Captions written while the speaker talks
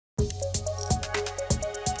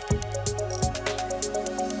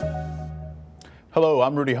Hello,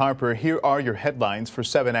 I'm Rudy Harper. Here are your headlines for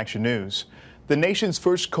 7 Action News. The nation's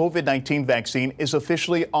first COVID-19 vaccine is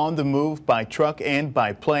officially on the move by truck and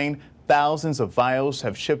by plane. Thousands of vials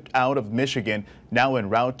have shipped out of Michigan, now en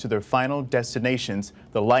route to their final destinations.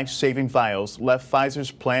 The life-saving vials left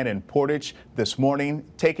Pfizer's plant in Portage this morning,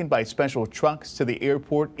 taken by special trucks to the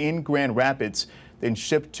airport in Grand Rapids, then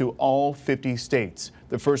shipped to all 50 states.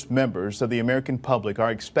 The first members of the American public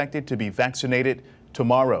are expected to be vaccinated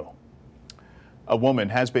tomorrow. A woman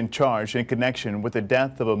has been charged in connection with the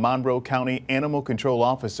death of a Monroe County animal control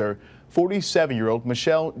officer. 47-year-old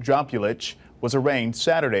Michelle Dropulich was arraigned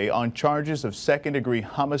Saturday on charges of second-degree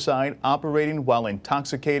homicide, operating while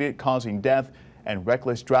intoxicated, causing death, and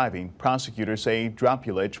reckless driving. Prosecutors say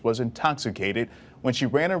Dropulich was intoxicated when she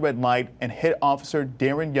ran a red light and hit Officer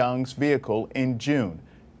Darren Young's vehicle in June.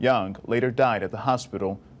 Young later died at the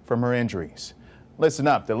hospital from her injuries. Listen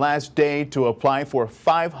up, the last day to apply for a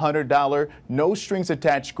 $500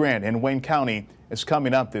 no-strings-attached grant in Wayne County is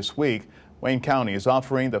coming up this week. Wayne County is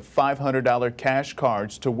offering the $500 cash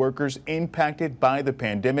cards to workers impacted by the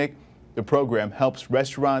pandemic. The program helps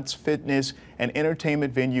restaurants, fitness, and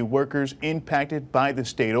entertainment venue workers impacted by the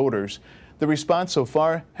state orders. The response so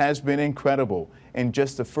far has been incredible. In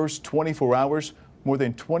just the first 24 hours, more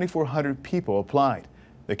than 2,400 people applied.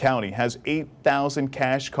 The county has 8,000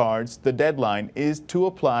 cash cards. The deadline to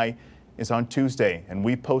apply is on Tuesday, and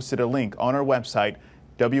we posted a link on our website,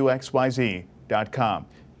 WXYZ.com.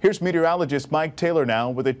 Here's meteorologist Mike Taylor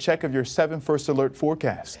now with a check of your 7 First Alert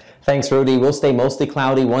forecast. Thanks, Rudy. We'll stay mostly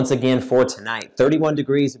cloudy once again for tonight. 31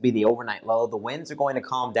 degrees will be the overnight low. The winds are going to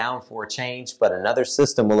calm down for a change, but another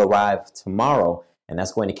system will arrive tomorrow, and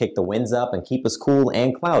that's going to kick the winds up and keep us cool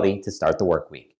and cloudy to start the work week.